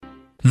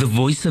The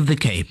Voice of the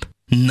Cape,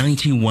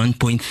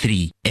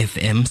 91.3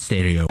 FM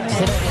stereo.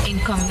 In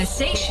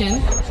conversation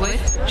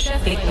with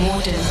Shafiq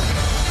Morton.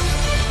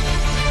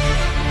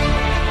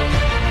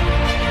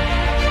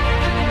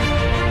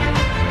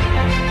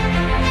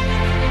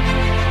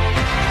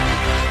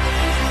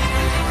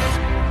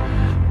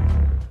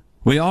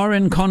 We are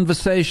in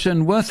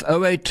conversation with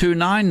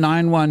 0829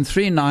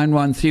 913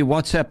 913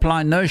 WhatsApp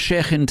line. No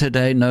sheikh in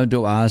today, no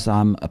du'as.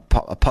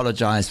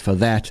 Apologize for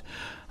that.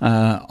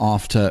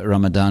 After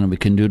Ramadan, we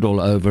can do it all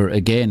over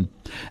again.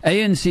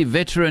 ANC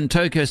veteran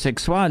Tokyo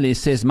Sexwale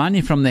says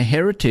money from the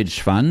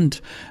Heritage Fund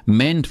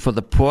meant for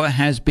the poor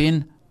has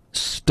been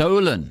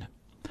stolen.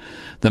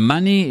 The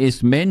money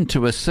is meant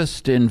to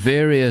assist in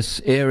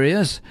various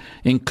areas,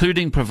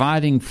 including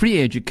providing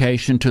free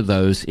education to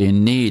those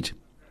in need.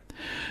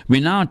 We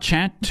now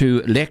chat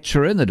to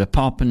lecturer in the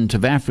Department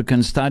of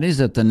African Studies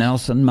at the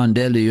Nelson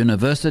Mandela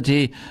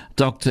University,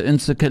 Dr.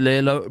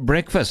 Ntsikelelo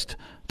Breakfast.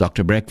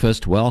 Dr.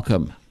 Breakfast,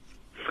 welcome.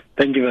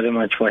 Thank you very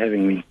much for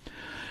having me.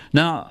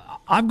 Now,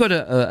 I've got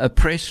a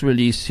press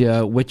release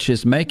here which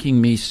is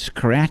making me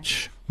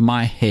scratch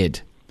my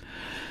head.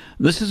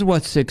 This is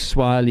what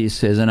Sexwale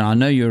says, and I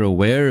know you're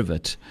aware of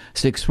it.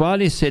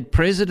 Sexwale said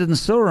President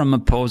Cyril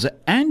Ramaphosa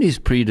and his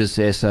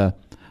predecessor,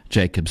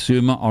 Jacob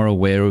Zuma, are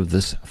aware of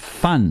this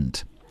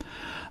fund.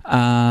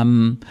 I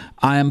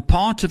am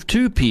part of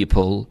two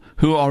people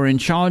who are in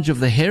charge of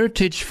the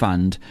Heritage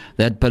Fund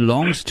that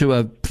belongs to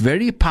a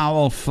very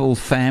powerful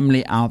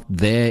family out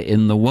there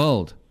in the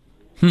world.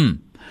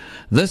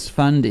 This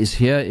fund is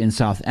here in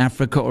South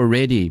Africa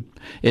already.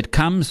 It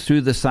comes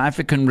through the South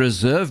African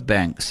Reserve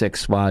Bank,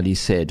 Sexwale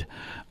said.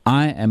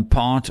 I am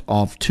part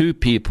of two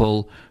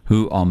people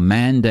who are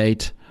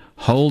mandate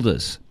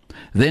holders.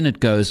 Then it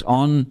goes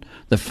on,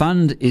 the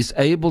fund is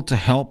able to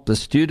help the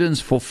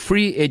students for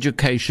free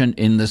education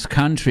in this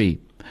country.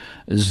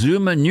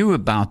 Zuma knew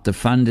about the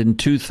fund in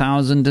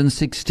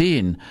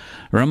 2016.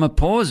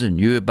 Ramaphosa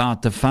knew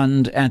about the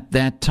fund at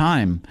that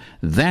time.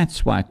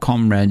 That's why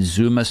Comrade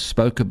Zuma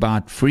spoke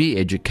about free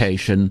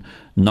education,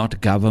 not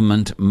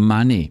government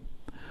money.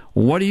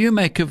 What do you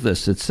make of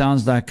this? It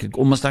sounds like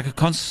almost like a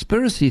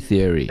conspiracy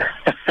theory.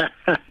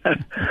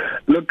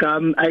 Look,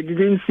 I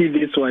didn't see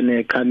this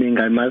one coming,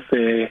 I must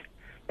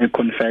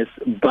confess,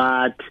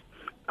 but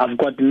I've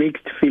got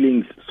mixed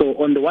feelings. So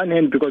on the one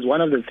hand, because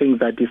one of the things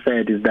that he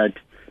said is that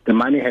the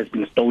money has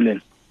been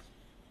stolen,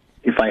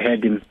 if I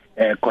heard him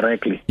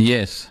correctly.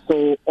 Yes.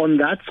 So on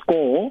that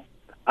score,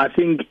 I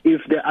think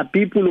if there are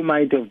people who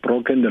might have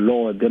broken the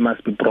law, they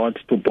must be brought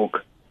to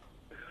book.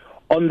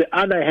 On the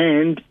other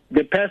hand,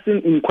 the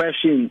person in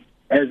question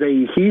has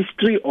a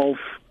history of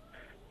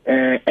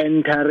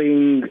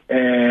entering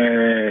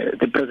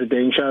the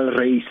presidential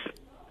race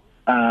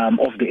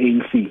of the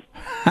ANC.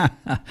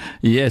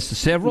 Yes,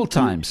 several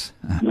times.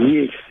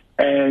 Yes,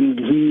 and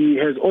he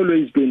has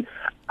always been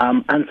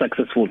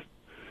unsuccessful.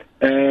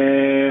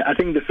 I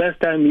think the first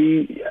time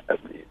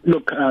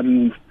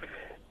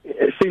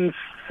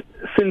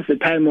since the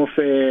time of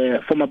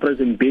former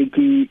President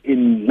Beki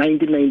in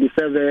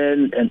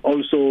 1997 and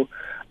also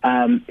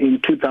in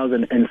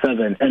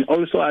 2007 and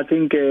also I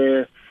think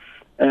in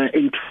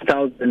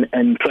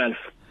 2012.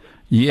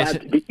 Yes.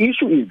 But the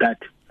issue is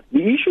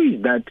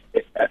that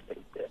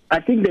I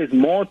think there's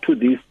more to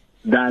this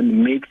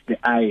than meets the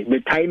eye.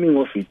 The timing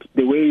of it,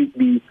 the way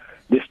the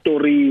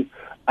story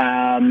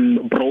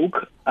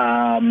broke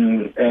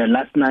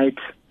last night.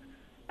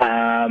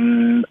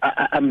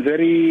 I'm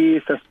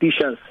very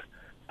suspicious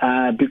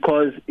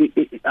because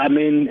I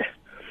mean,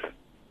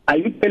 are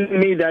you telling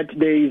me that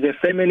there is a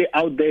family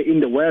out there in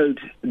the world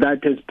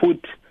that has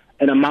put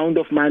an amount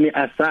of money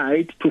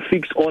aside to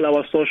fix all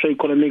our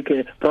socio-economic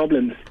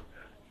problems?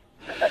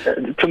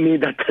 To me,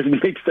 that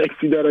doesn't make sense.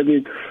 You know what I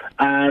mean?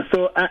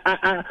 So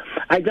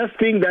I just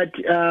think that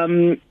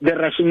the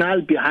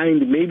rationale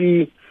behind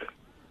maybe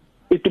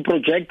is to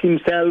project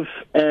himself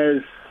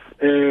as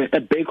a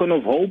beacon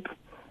of hope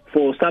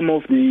for some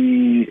of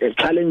the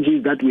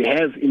challenges that we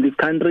have in this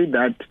country,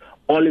 that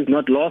all is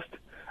not lost,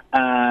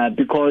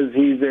 because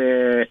he's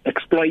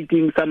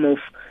exploiting some of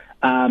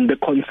the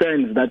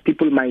concerns that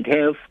people might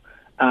have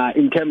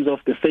in terms of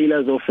the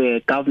failures of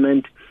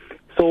government.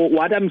 So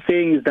what I'm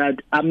saying is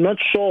that I'm not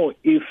sure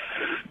if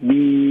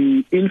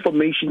the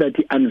information that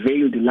he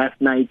unveiled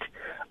last night,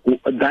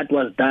 that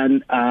was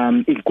done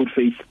in good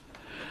faith.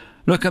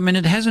 Look, I mean,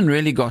 it hasn't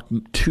really got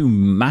too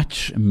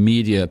much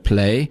media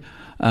play.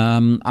 I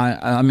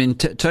mean,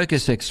 Toky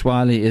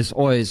Sexwale is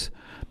always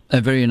a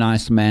very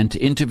nice man to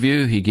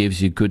interview. He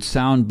gives you good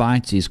sound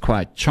bites. He's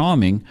quite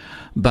charming.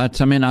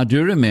 But, I mean, I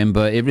do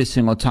remember every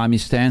single time he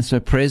stands for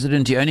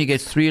president, he only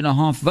gets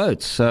 3.5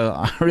 votes. So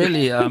I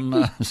really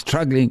am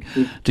struggling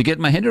to get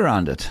my head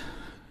around it.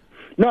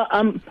 No,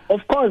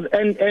 of course,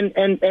 and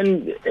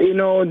you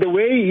know, the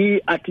way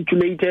he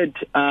articulated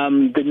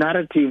the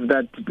narrative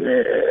that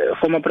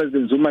former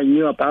President Zuma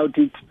knew about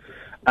it,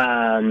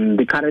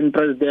 the current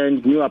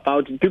president knew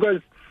about it,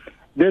 because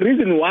the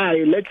reason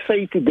why, let's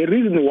face it, the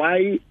reason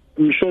why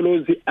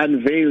Msholozi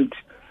unveiled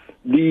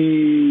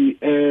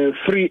the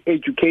free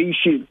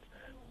education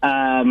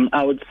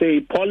I would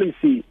say,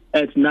 policy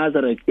at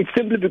Nazareth. It's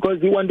simply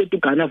because he wanted to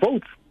garner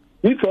votes.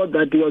 He thought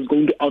that he was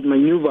going to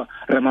outmaneuver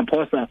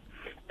Ramaphosa,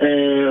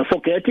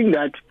 forgetting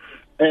that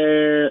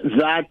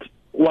that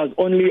was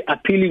only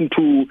appealing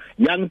to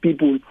young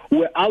people who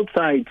were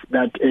outside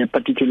that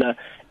particular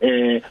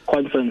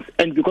conference.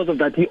 And because of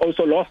that, he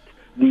also lost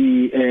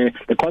the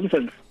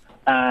conference.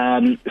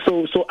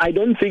 So I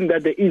don't think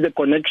that there is a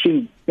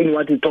connection in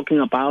what he's talking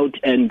about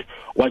and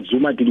what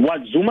Zuma did.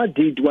 What Zuma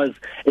did was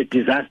a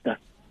disaster.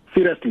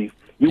 Seriously.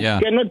 You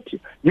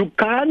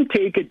can't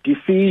take a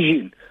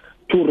decision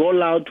to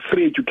roll out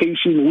free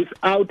education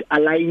without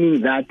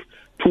aligning that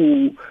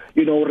to,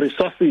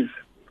 resources,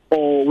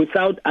 or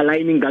without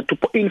aligning that to...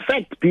 In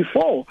fact,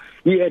 before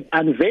he had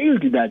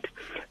unveiled that,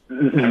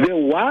 there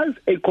was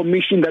a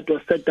commission that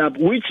was set up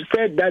which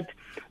said that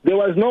there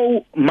was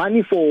no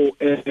money for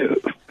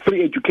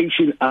free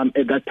education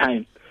at that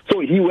time. So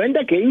he went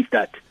against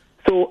that.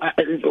 So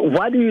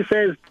what he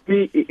says,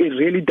 it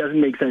really doesn't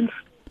make sense.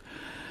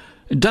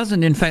 It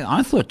doesn't. In fact,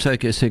 I thought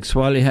Tokyo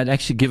Sexwale had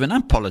actually given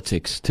up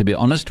politics, to be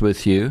honest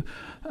with you.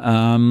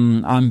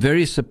 I'm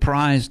very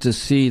surprised to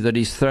see that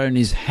he's thrown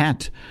his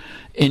hat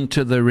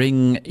into the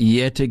ring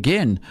yet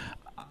again.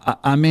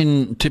 I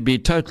mean, to be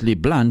totally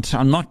blunt,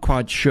 I'm not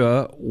quite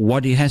sure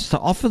what he has to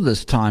offer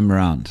this time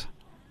around.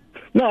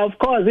 No, of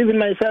course, even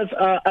myself,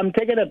 I'm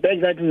taken aback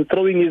that he's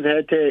throwing his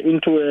hat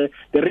into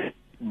the ring.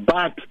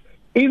 But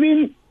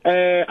even,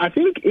 I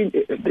think,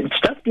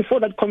 just before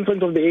that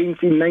conference of the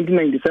ANC in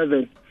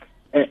 1997,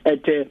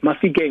 at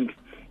Mafikeng,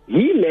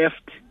 he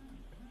left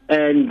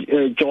and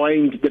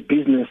joined the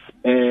business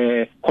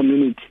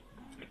community.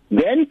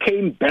 Then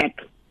came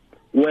back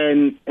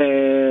when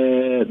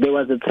there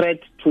was a threat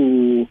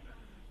to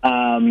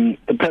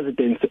the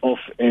presidency of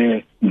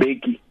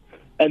Mbeki,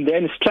 and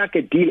then struck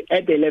a deal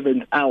at the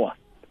 11th hour.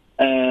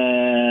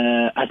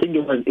 I think he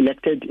was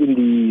elected in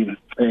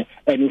the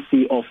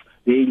NEC of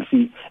the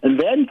ANC, and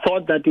then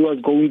thought that he was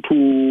going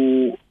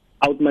to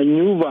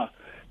outmaneuver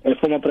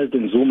former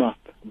President Zuma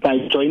by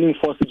joining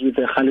forces with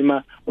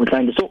Kgalema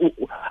Motlanthe. So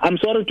I'm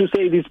sorry to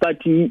say this,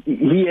 but he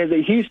has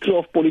a history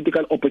of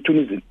political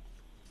opportunism.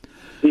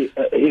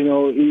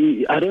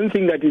 I don't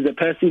think that he's a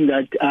person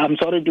that, I'm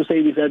sorry to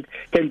say this, that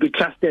can be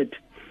trusted.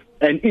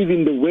 And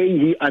even the way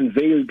he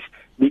unveiled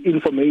the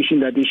information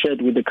that he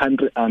shared with the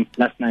country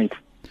last night.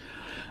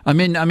 I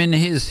mean,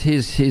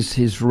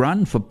 his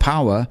run for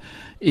power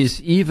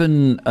is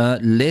even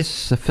less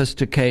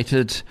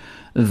sophisticated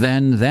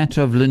than that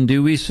of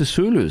Lindiwe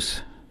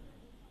Sisulu's.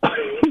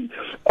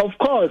 Of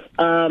course,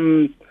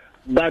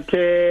 but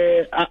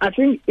I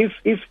think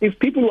if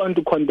people want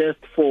to contest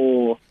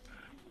for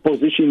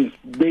positions,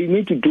 they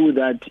need to do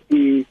that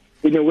in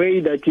a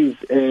way that is,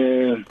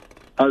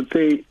 I'll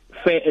say,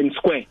 fair and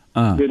square,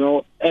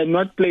 and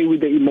not play with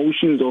the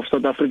emotions of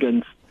South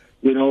Africans,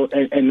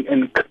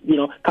 and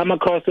come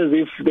across as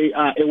if they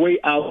are a way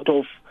out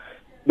of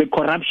the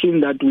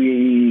corruption that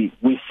we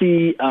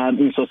see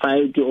in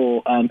society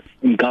or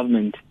in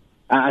government.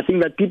 I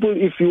think that people,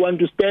 if you want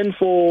to stand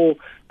for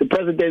the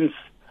presidents,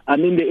 the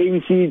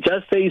ANC,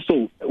 just say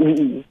so,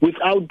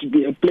 without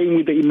playing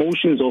with the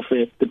emotions of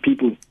the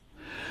people.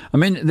 I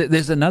mean,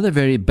 there's another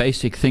very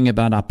basic thing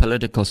about our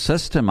political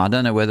system. I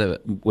don't know whether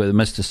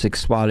Mr.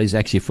 Sexwale has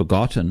actually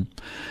forgotten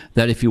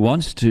that if he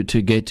wants to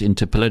get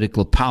into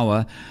political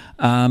power,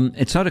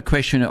 it's not a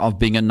question of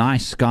being a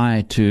nice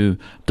guy to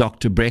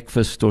Dr.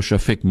 Breakfast or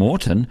Shafiq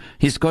Morton.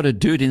 He's got to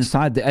do it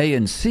inside the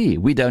ANC.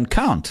 We don't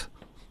count.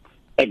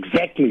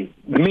 Exactly.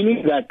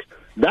 Meaning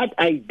that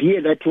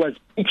idea that he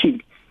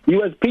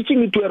was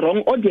pitching it to a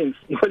wrong audience.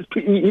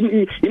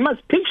 He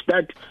must pitch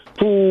that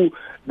to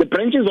the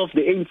branches of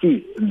the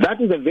ANC. That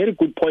is a very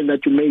good point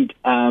that you made.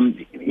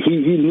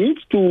 He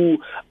needs to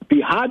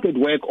be hard at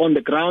work on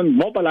the ground,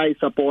 mobilize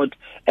support,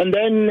 and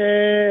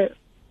then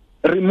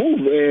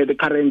remove the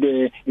current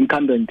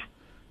incumbent.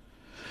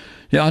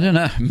 Yeah, I don't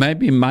know.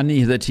 Maybe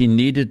money that he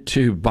needed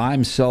to buy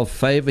himself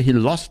favor, he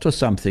lost or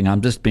something. I'm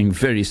just being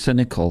very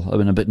cynical.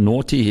 I'm a bit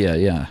naughty here,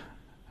 yeah.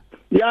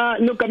 Yeah,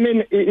 look,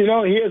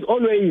 he has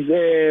always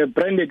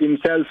branded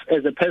himself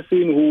as a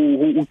person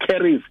who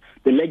carries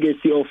the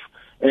legacy of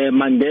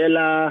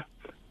Mandela,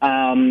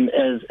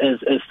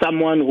 as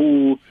someone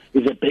who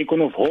is a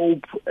beacon of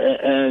hope,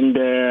 and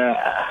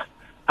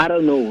I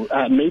don't know,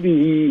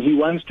 maybe he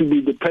wants to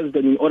be the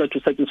president in order to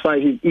satisfy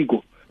his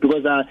ego,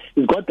 because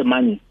he's got the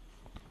money.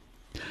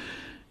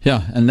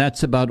 Yeah, and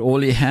that's about all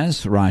he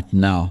has right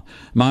now.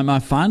 My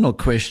final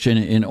question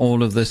in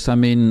all of this,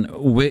 this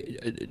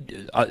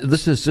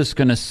is just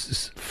going to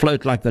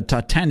float like the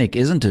Titanic,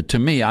 isn't it? To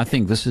me, I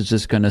think this is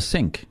just going to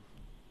sink.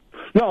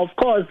 No, of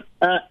course,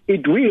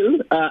 it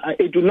will.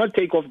 It will not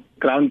take off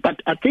ground,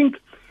 but I think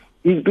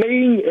he's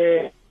playing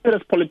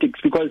serious politics,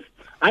 because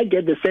I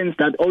get the sense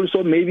that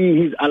also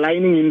maybe he's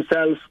aligning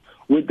himself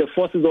with the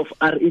forces of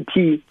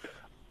RET,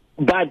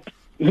 but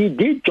he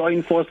did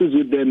join forces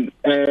with them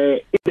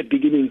in the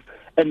beginning,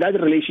 and that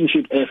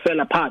relationship fell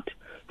apart.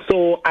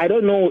 So I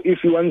don't know if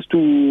he wants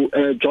to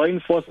join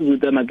forces with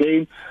them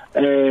again.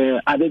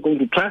 Are they going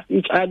to trust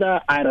each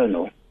other? I don't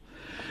know.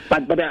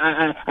 But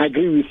I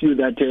agree with you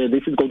that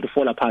this is going to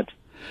fall apart.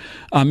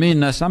 I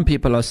mean, some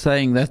people are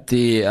saying that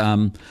the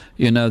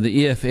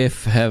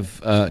EFF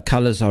have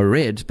colours are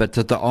red, but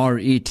that the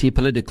RET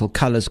political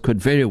colours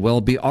could very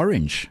well be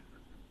orange.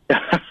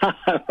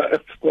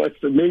 Of course,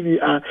 maybe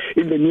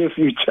in the near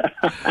future.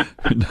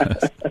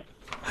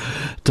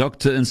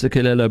 Dr.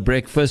 Ntsikelelo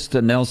Breakfast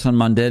at Nelson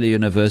Mandela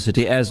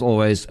University. As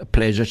always, a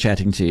pleasure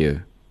chatting to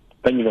you.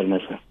 Thank you very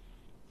much, sir.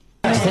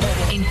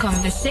 In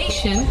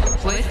conversation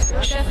with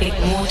Traffic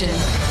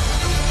Warden.